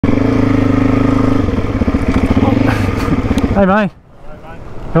Hey mate. Hello, mate.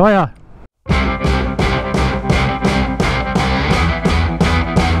 How are ya?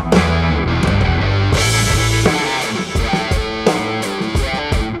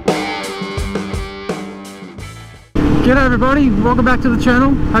 G'day everybody, welcome back to the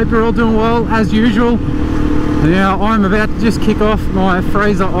channel. Hope you're all doing well as usual. Now I'm about to just kick off my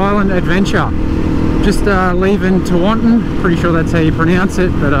Fraser Island Adventure. Just leaving Taunton, pretty sure that's how you pronounce it,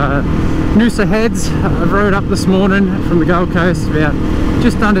 but Noosa Heads. I rode up this morning from the Gold Coast, about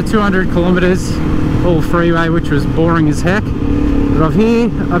just under 200 kilometres, all freeway, which was boring as heck. But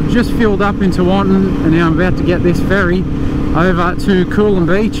I've just filled up in Taunton, and now I'm about to get this ferry over to Coolum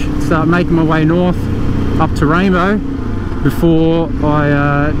Beach, start making my way north up to Rainbow before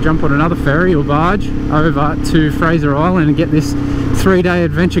I jump on another ferry or barge over to Fraser Island and get this 3-day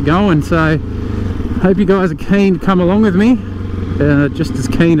adventure going. So hope you guys are keen to come along with me, just as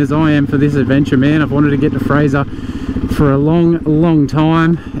keen as I am for this adventure, man. I've wanted to get to Fraser for a long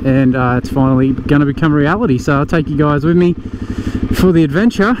time, and it's finally going to become reality. So I'll take you guys with me for the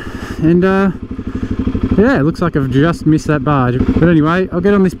adventure, and yeah, it looks like I've just missed that barge. But anyway, I'll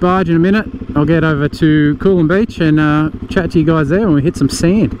get on this barge in a minute. I'll get over to Coolum Beach and chat to you guys there when we hit some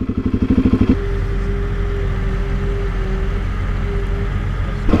sand.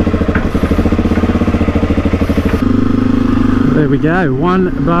 There we go,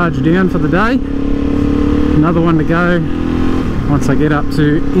 one barge down for the day. Another one to go once I get up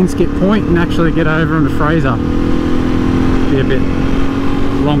to Inskip Point and actually get over onto Fraser. Be a bit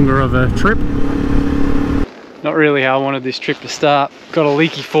longer of a trip. Not really how I wanted this trip to start. Got a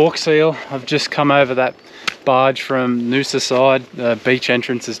leaky fork seal. I've just come over that barge from Noosa side. The beach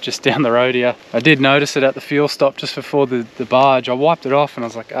entrance is just down the road here. I did notice it at the fuel stop just before the barge. I wiped it off and I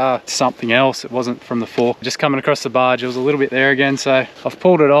was like, it's something else. It wasn't from the fork. Just coming across the barge, it was a little bit there again, so I've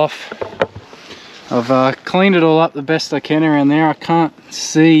pulled it off. I've cleaned it all up the best I can around there. I can't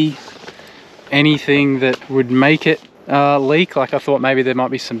see anything that would make it leak. Like I thought maybe there might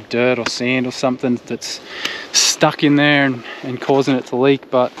be some dirt or sand or something that's stuck in there and causing it to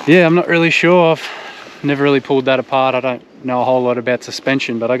leak, but yeah, I'm not really sure. I've never really pulled that apart. I don't know a whole lot about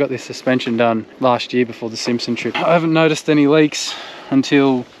suspension, but I got this suspension done last year before the Simpson trip. I haven't noticed any leaks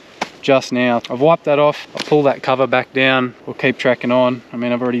until just now. I've wiped that off. I'll pull that cover back down. We'll keep tracking on. I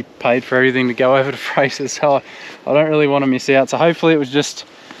mean, I've already paid for everything to go over to Fraser, so I don't really want to miss out. So hopefully it was just,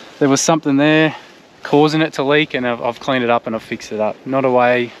 there was something there causing it to leak, and I've cleaned it up and I've fixed it up. Not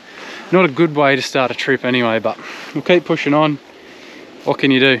a good way to start a trip anyway, but we'll keep pushing on. What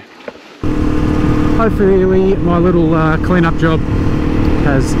can you do? Hopefully my little clean-up job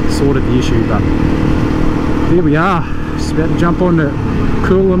has sorted the issue, but here we are. Just about to jump on to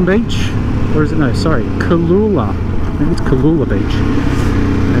Coolum Beach. Or is it? No, sorry, Cooloola. Maybe it's Cooloola Beach.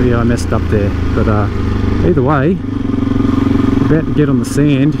 Maybe I messed up there, but either way, about to get on the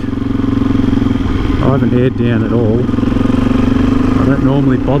sand. I haven't aired down at all. I don't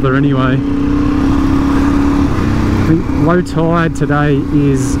normally bother anyway. I think low tide today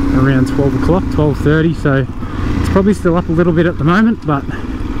is around 12 o'clock, 12:30, so it's probably still up a little bit at the moment, but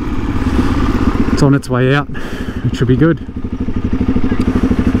it's on its way out, which should be good.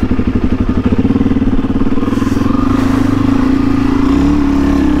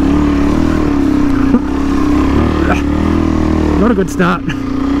 Not a good start.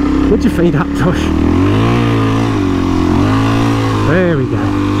 Put your feet up, Josh. There we go.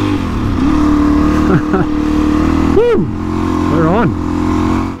 Woo! We're on.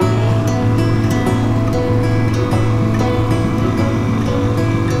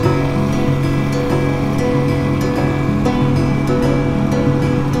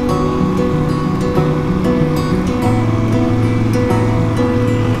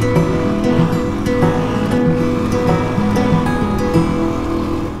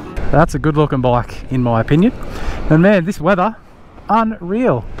 That's a good looking bike in my opinion, and man, this weather,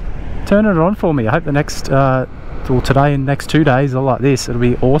 unreal. Turning it on for me. I hope the next well, today and next 2 days are like this. It'll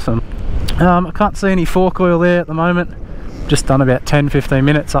be awesome. I can't see any fork oil there at the moment. Just done about 10-15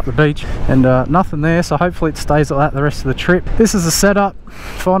 minutes up the beach and nothing there, so hopefully it stays like that the rest of the trip. This is the setup.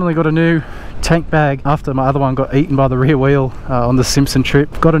 Finally got a new tank bag after my other one got eaten by the rear wheel on the Simpson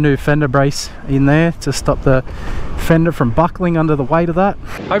trip. Got a new fender brace in there to stop the fender from buckling under the weight of that.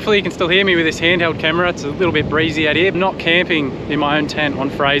 Hopefully you can still hear me with this handheld camera. It's a little bit breezy out here. I'm not camping in my own tent on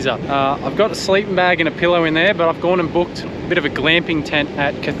Fraser. I've got a sleeping bag and a pillow in there, but I've gone and booked a bit of a glamping tent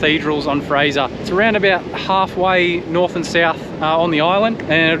at Cathedrals on Fraser. It's around about halfway north and south on the island,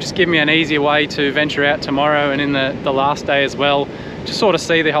 and it'll just give me an easier way to venture out tomorrow and in the last day as well, to sort of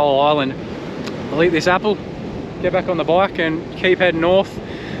see the whole island. I'll eat this apple, get back on the bike and keep heading north.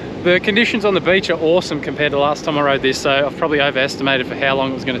 The conditions on the beach are awesome compared to last time I rode this, so I've probably overestimated for how long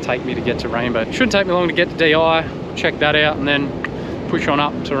it was going to take me to get to Rainbow. It shouldn't take me long to get to DI, check that out, and then push on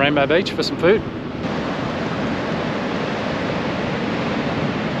up to Rainbow Beach for some food.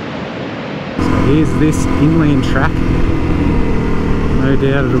 So here's this inland track. No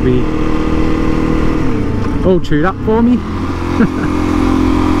doubt it'll be all chewed up for me.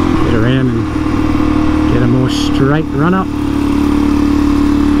 Get around and get a more straight run up.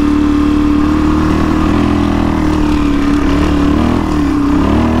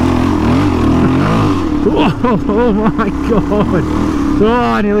 Oh my god! Oh,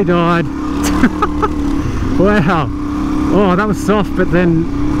 I nearly died. Wow. Oh, that was soft, but then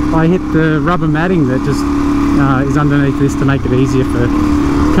I hit the rubber matting that just is underneath this to make it easier for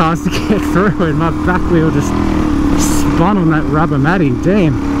cars to get through, and my back wheel just spun on that rubber matting.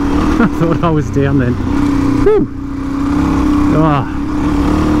 Damn. I thought I was down then. Whew. Oh,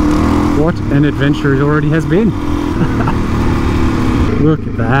 what an adventure it already has been. Look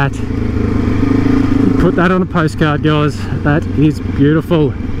at that. Put that on a postcard, guys. That is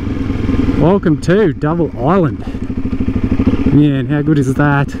beautiful. Welcome to Double Island. Man, how good is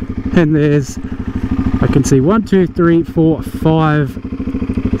that? And there's, I can see 1, 2, 3, 4,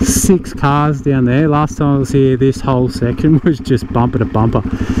 5, 6 cars down there. Last time I was here, this whole section was just bumper to bumper.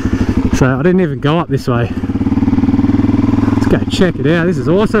 So I didn't even go up this way. Let's go check it out. This is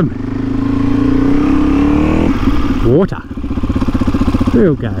awesome. Water.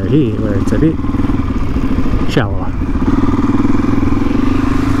 We'll go here where it's a bit shallower.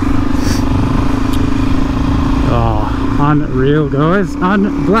 Oh, unreal, guys.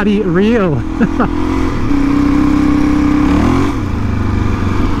 Unbloody real.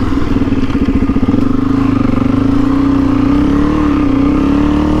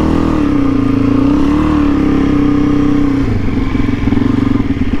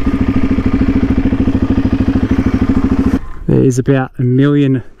 There's about 1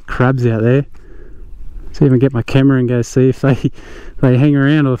 million crabs out there. See if I can get my camera and go see if they hang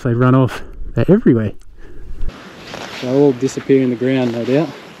around or if they run off. They're everywhere. They'll all disappear in the ground, no doubt.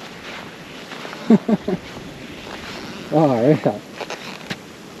 Oh, right.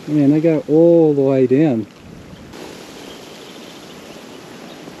 Man, they go all the way down.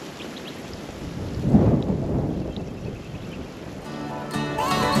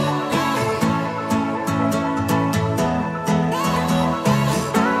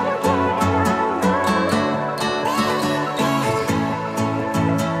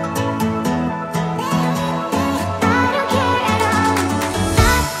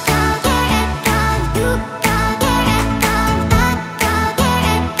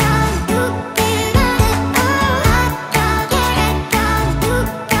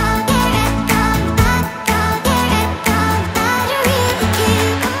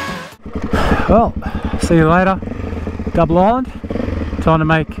 Well, see you later, Double Island. Time to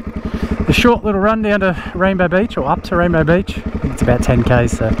make a short little run down to Rainbow Beach, or up to Rainbow Beach. I think it's about 10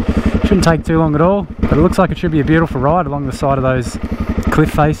 k's, so shouldn't take too long at all. But it looks like it should be a beautiful ride along the side of those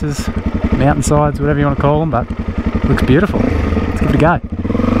cliff faces, mountainsides, whatever you want to call them, but it looks beautiful. Let's give it a go.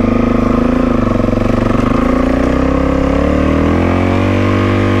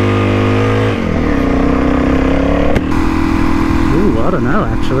 Ooh, I don't know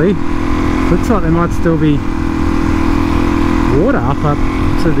actually. Looks like there might still be water up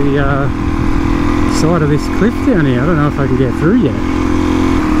to the side of this cliff down here. I don't know if I can get through yet.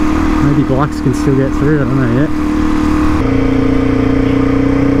 Maybe bikes can still get through, I don't know yet.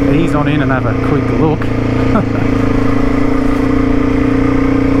 Ease on in and have a quick look.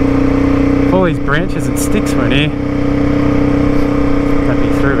 If all these branches and sticks were in here, that'd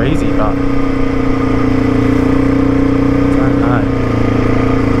be through easy, but I don't know.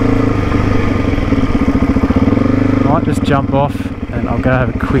 Might just jump off and I'll go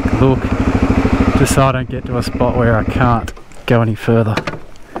have a quick look, just so I don't get to a spot where I can't go any further.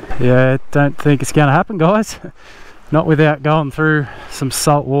 Yeah, don't think it's going to happen, guys. Not without going through some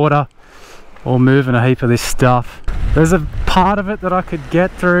salt water or moving a heap of this stuff. There's a part of it that I could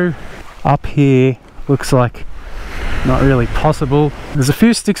get through. Up here looks like not really possible. There's a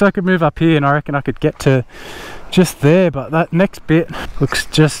few sticks I could move up here and I reckon I could get to just there, but that next bit looks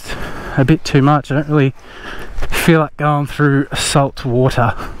just a bit too much. I don't really feel like going through salt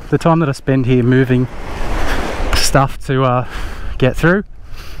water. The time that I spend here moving stuff to get through,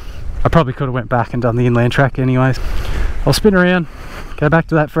 I probably could have went back and done the inland track anyways. I'll spin around, go back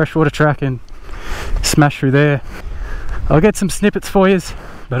to that freshwater track and smash through there. I'll get some snippets for you,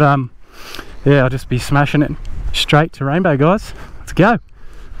 but yeah, I'll just be smashing it straight to Rainbow, guys. Let's go.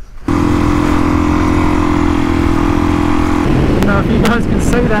 know if you guys can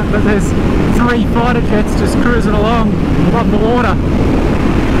see that, but there's 3 fighter jets just cruising along above the water.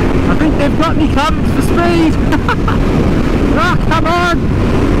 I think they've got me covered for speed. Oh, come on!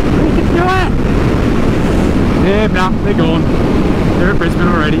 We can do it! Yeah, no, they're gone. They're at Brisbane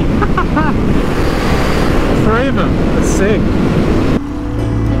already. 3 of them. That's sick.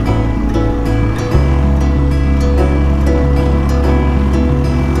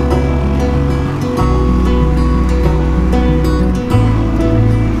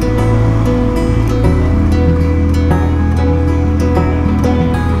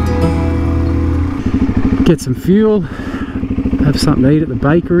 Get some fuel, have something to eat at the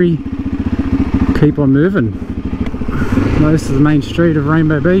bakery, keep on moving. Now, this is the main street of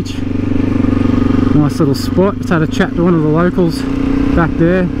Rainbow Beach. Nice little spot. Just had a chat to one of the locals back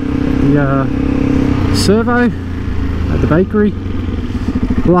there, the servo at the bakery.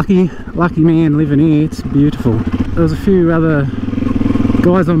 Lucky man living here, it's beautiful. There was a few other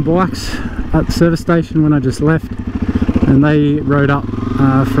guys on bikes at the service station when I just left, and they rode up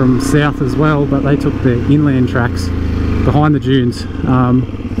from south as well, but they took the inland tracks behind the dunes.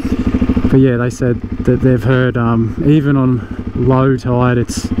 But yeah, they said that they've heard even on low tide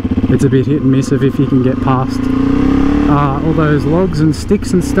it's a bit hit and miss of if you can get past all those logs and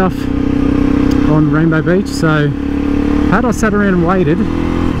sticks and stuff on Rainbow Beach. So had I sat around and waited,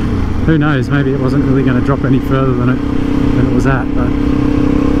 who knows, maybe it wasn't really going to drop any further than it was at, but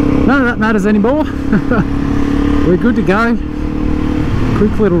none of that matters anymore. We're good to go.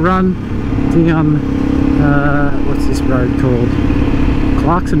 Quick little run down, what's this road called?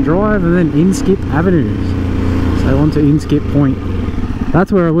 Clarkson Drive, and then Inskip Avenue. So on to Inskip Point.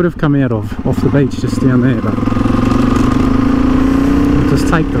 That's where I would have come out of, off the beach, just down there, but we'll just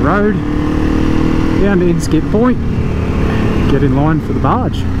take the road down to Inskip Point, get in line for the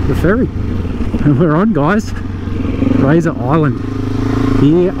barge, the ferry. And we're on, guys. Fraser Island.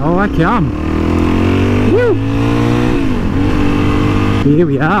 Here I come. Woo! Here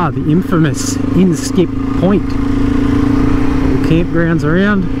we are, the infamous Inskip Point. Little campgrounds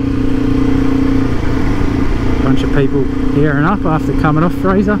around. Bunch of people gearing up after coming off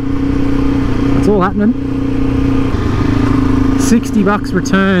Fraser. That's all happening. $60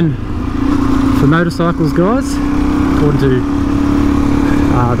 return for motorcycles, guys, according to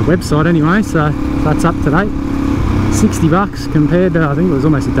the website anyway, so that's up to date. $60 compared to, I think it was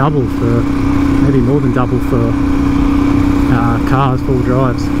almost double for, maybe more than double for cars, full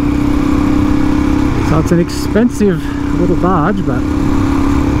drives. So it's an expensive little barge, but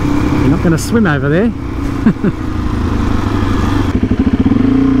you're not going to swim over there.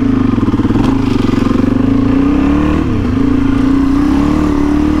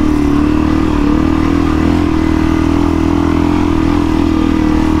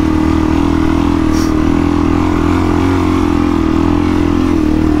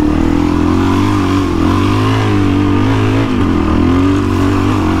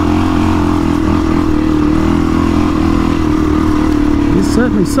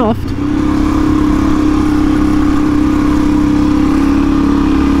 Certainly soft.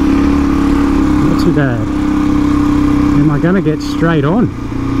 Not too bad. Am I going to get straight on?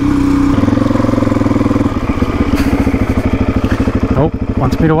 Oh,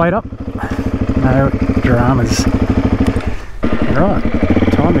 wants me to wait up. No dramas. Right,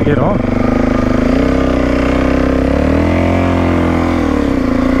 time to get on.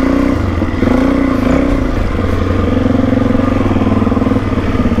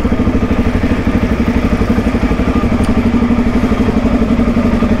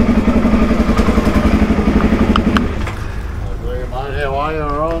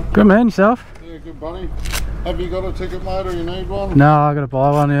 Good man, yourself? Yeah, good buddy. Have you got a ticket, mate, or you need one? No, I got to buy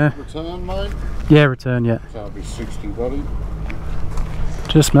one, yeah. Return, mate? Yeah, return, yeah. So it'll be 60, buddy.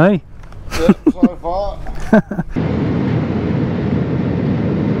 Just me? Yep, so far.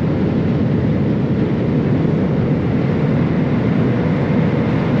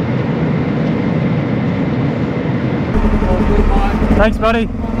 Thanks, buddy.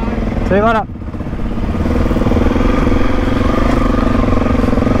 See you later.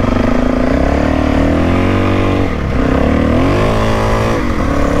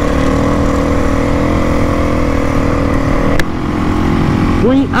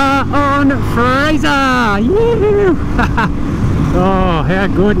 We are on Fraser! Oh, how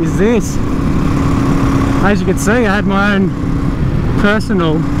good is this? As you can see, I had my own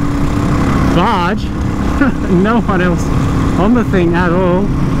personal barge. No one else on the thing at all.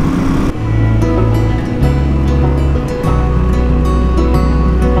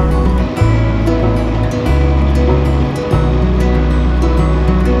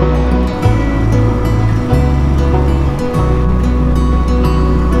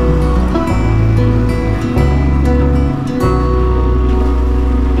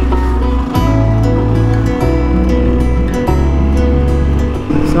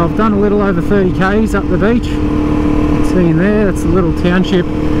 little over 30 k's up the beach. Seeing there, that's the little township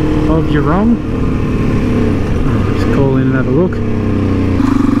of Yurong. I'll just call in and have a look.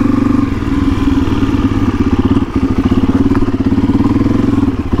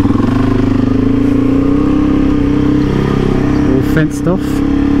 It's all fenced off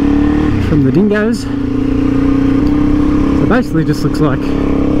from the dingoes. So basically just looks like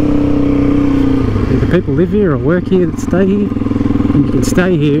either people live here or work here that stay here, and you can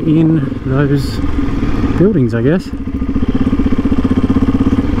stay here in those buildings, I guess.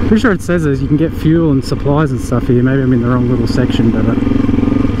 Pretty sure it says that you can get fuel and supplies and stuff here. Maybe I'm in the wrong little section, but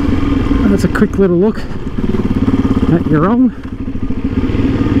that's a quick little look at Yurong.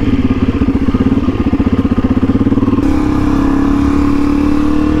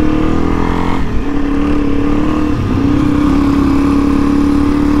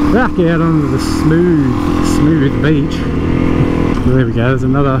 Back out onto the smooth beach. Well, there we go, there's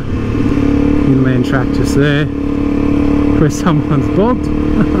another inland track just there where someone's bogged.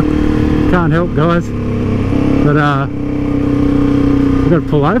 Can't help, guys, but we've got to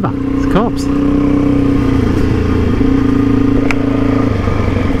pull over. It's cops.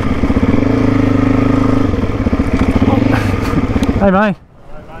 Hey mate,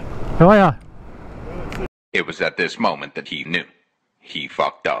 how are ya? It was at this moment that he knew. He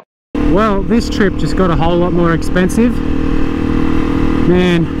fucked up. Well, this trip just got a whole lot more expensive.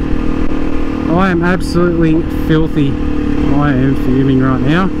 Man, I am absolutely filthy. I am fuming right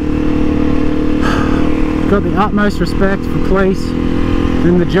now. Got the utmost respect for police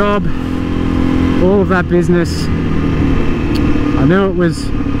and the job, all of that business. I knew it was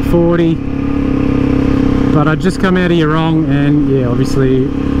 40, but I'd just come out of Yurong and yeah, obviously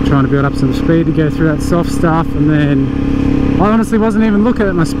trying to build up some speed to go through that soft stuff, and then I honestly wasn't even looking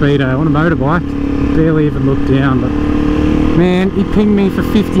at my speedo on a motorbike, barely even looked down, but man, he pinged me for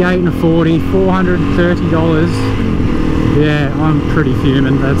 58 and a 40, $430. Yeah, I'm pretty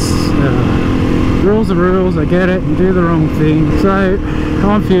fuming. That's rules are rules, I get it, you do the wrong thing. So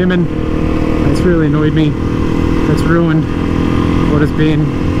I'm fuming. It's really annoyed me. That's ruined what has been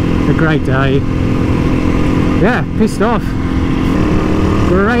a great day. Yeah, pissed off.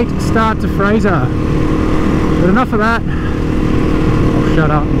 Great start to Fraser. But enough of that. I'll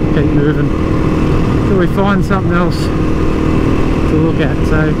shut up and keep moving until we find something else to look at.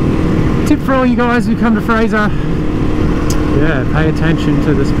 So tip for all you guys who come to Fraser, yeah, pay attention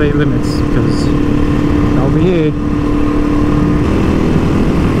to the speed limits because they'll be here.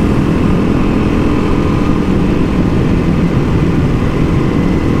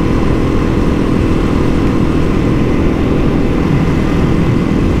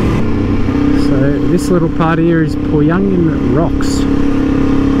 So this little part here is Poyungan Rocks.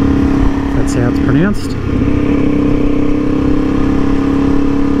 That's how it's pronounced.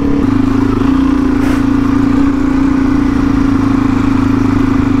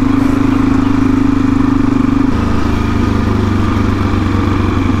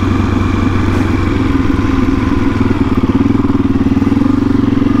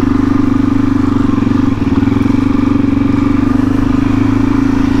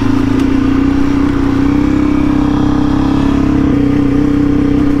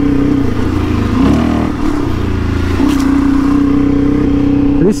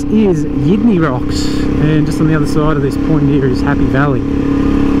 This is Yidney Rocks, and just on the other side of this point here is Happy Valley.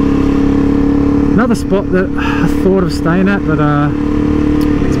 Another spot that I thought of staying at, but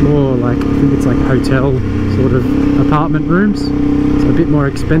it's more like, I think it's like hotel sort of apartment rooms, so a bit more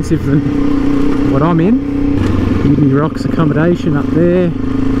expensive than what I'm in. Yidney Rocks accommodation up there.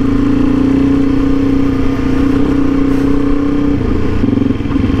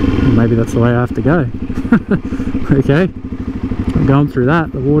 Maybe that's the way I have to go. Okay. Going through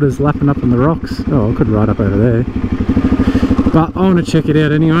that, the water's lapping up on the rocks. Oh, I could ride up over there, but I want to check it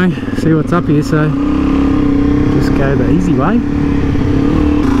out anyway, see what's up here, so just go the easy way.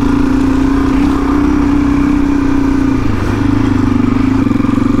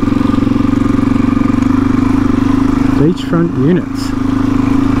 Beachfront units,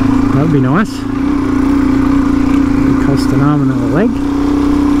 that would be nice. It'd cost an arm and a leg.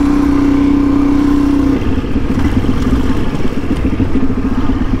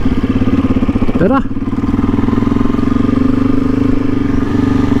 Better.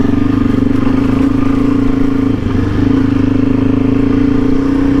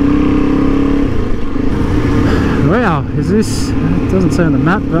 Wow, is this, it doesn't say on the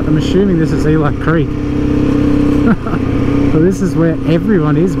map, but I'm assuming this is Eli Creek. So this is where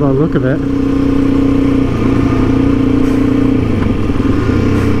everyone is by the look of it.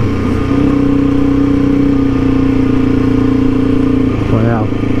 Wow.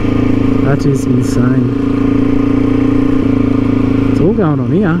 insane. It's all going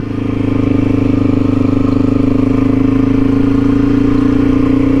on here.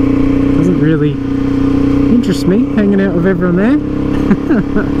 Doesn't really interest me hanging out with everyone there.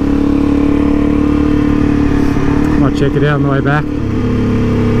 Might check it out on the way back. Ooh,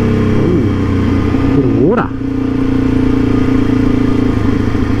 bit of water.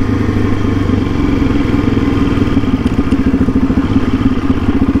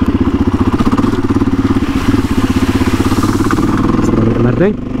 It's not even that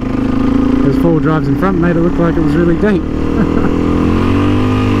deep. Those 4 drives in front made it look like it was really deep.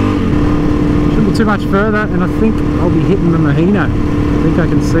 Shouldn't be too much further, and I think I'll be hitting the Mahino. I think I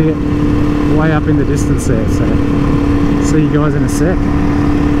can see it way up in the distance there, so see you guys in a sec.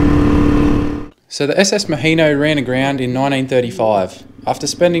 So the SS Mahino ran aground in 1935. After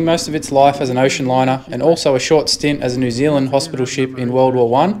spending most of its life as an ocean liner and also a short stint as a New Zealand hospital ship in World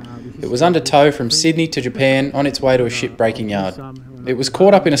War I, it was under tow from Sydney to Japan on its way to a shipbreaking yard. It was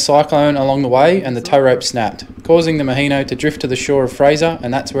caught up in a cyclone along the way and the tow rope snapped, causing the Mahino to drift to the shore of Fraser,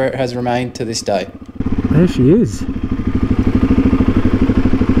 and that's where it has remained to this day. There she is.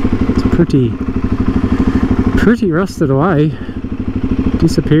 It's pretty rusted away,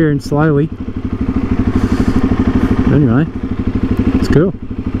 disappearing slowly. But anyway, it's cool.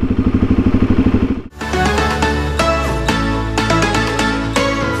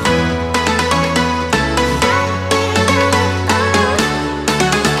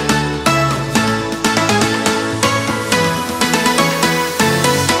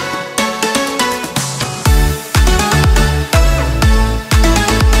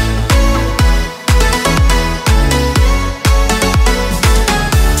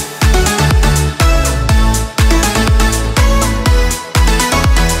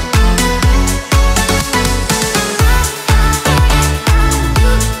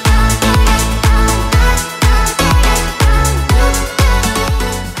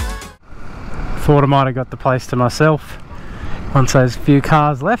 Thought I might have got the place to myself once those few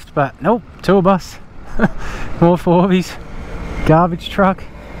cars left, but nope, tour bus, more Forbies, garbage truck,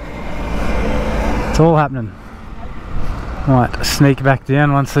 it's all happening. Might sneak back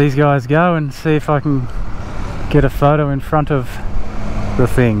down once these guys go and see if I can get a photo in front of the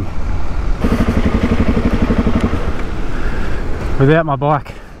thing without my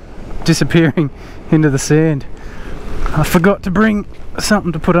bike disappearing into the sand. I forgot to bring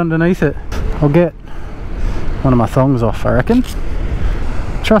something to put underneath it. I'll get one of my thongs off, I reckon.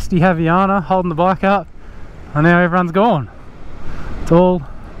 Trusty Haviana holding the bike up, and now everyone's gone. It's all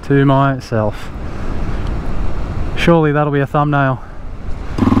to myself. Surely that'll be a thumbnail.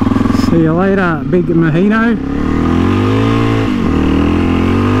 See you later, big Mahino.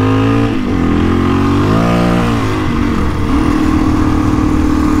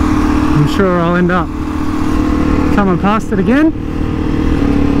 I'm sure I'll end up coming past it again.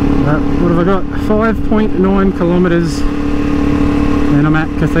 What have I got? 5.9 kilometres, and I'm at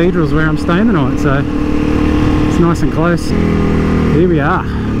Cathedrals where I'm staying the night, so it's nice and close. Here we are,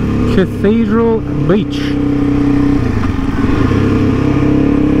 Cathedral Beach.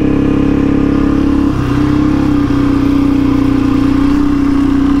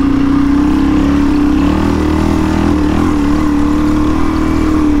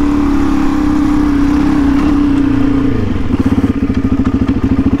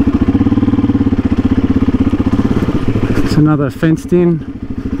 Another fenced in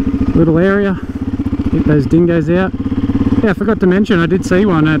little area, keep those dingoes out. Yeah, I forgot to mention I did see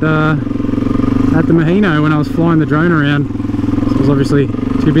one at the Mahino when I was flying the drone around. So I was obviously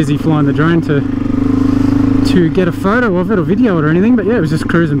too busy flying the drone to get a photo of it or video it or anything, but yeah, it was just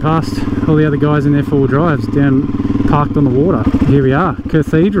cruising past all the other guys in their 4 drives down parked on the water. Here we are,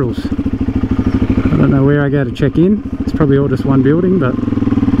 Cathedrals. I don't know where I go to check in, it's probably all just one building, but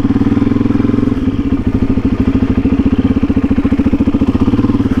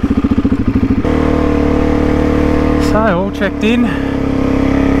so all checked in.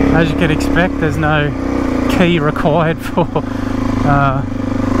 As you can expect, there's no key required for a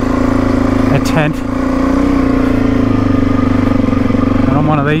tent. And I'm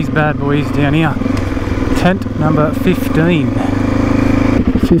one of these bad boys down here. Tent number 15.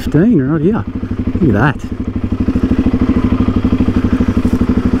 15 right here. Look at that.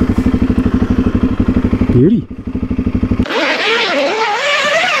 Beauty.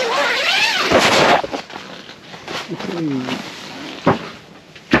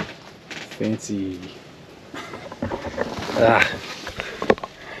 Fancy.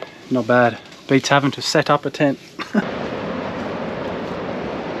 Not bad. Beats having to set up a tent.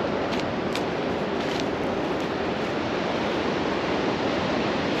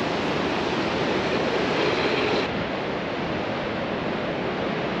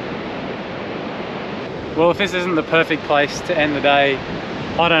 Well, if this isn't the perfect place to end the day,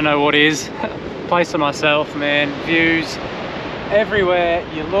 I don't know what is. Place for myself, man. Views everywhere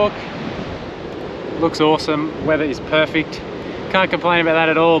you look. Looks awesome. Weather is perfect. Can't complain about that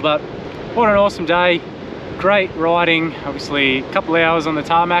at all, but what an awesome day. Great riding. Obviously a couple of hours on the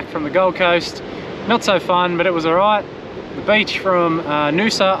tarmac from the Gold Coast. Not so fun, but it was alright. The beach from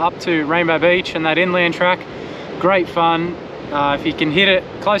Noosa up to Rainbow Beach and that inland track, great fun. If you can hit it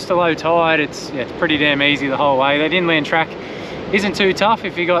close to low tide, it's pretty damn easy the whole way. That inland track isn't too tough.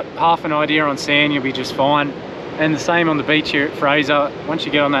 If you got half an idea on sand, you'll be just fine. And the same on the beach here at Fraser. Once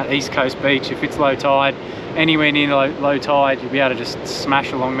you get on that east coast beach, if it's low tide, anywhere near low tide, you'll be able to just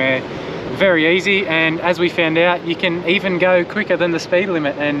smash along there. Very easy, and as we found out, you can even go quicker than the speed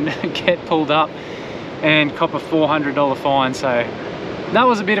limit and get pulled up and cop a $400 fine. So that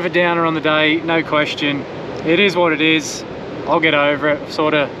was a bit of a downer on the day, no question. It is what it is. I'll get over it. I've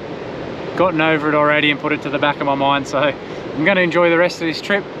sort of gotten over it already and put it to the back of my mind, so I'm going to enjoy the rest of this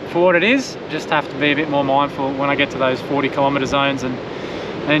trip for what it is. Just have to be a bit more mindful when I get to those 40-kilometre zones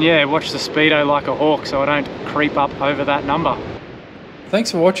and yeah, watch the speedo like a hawk so I don't creep up over that number. Thanks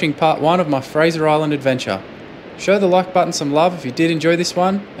for watching part 1 of my Fraser Island adventure. Show the like button some love if you did enjoy this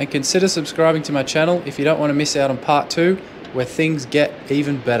one, and consider subscribing to my channel if you don't want to miss out on part 2, where things get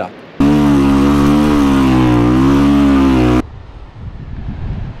even better.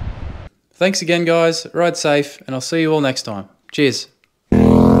 Thanks again guys, ride safe, and I'll see you all next time. Cheers.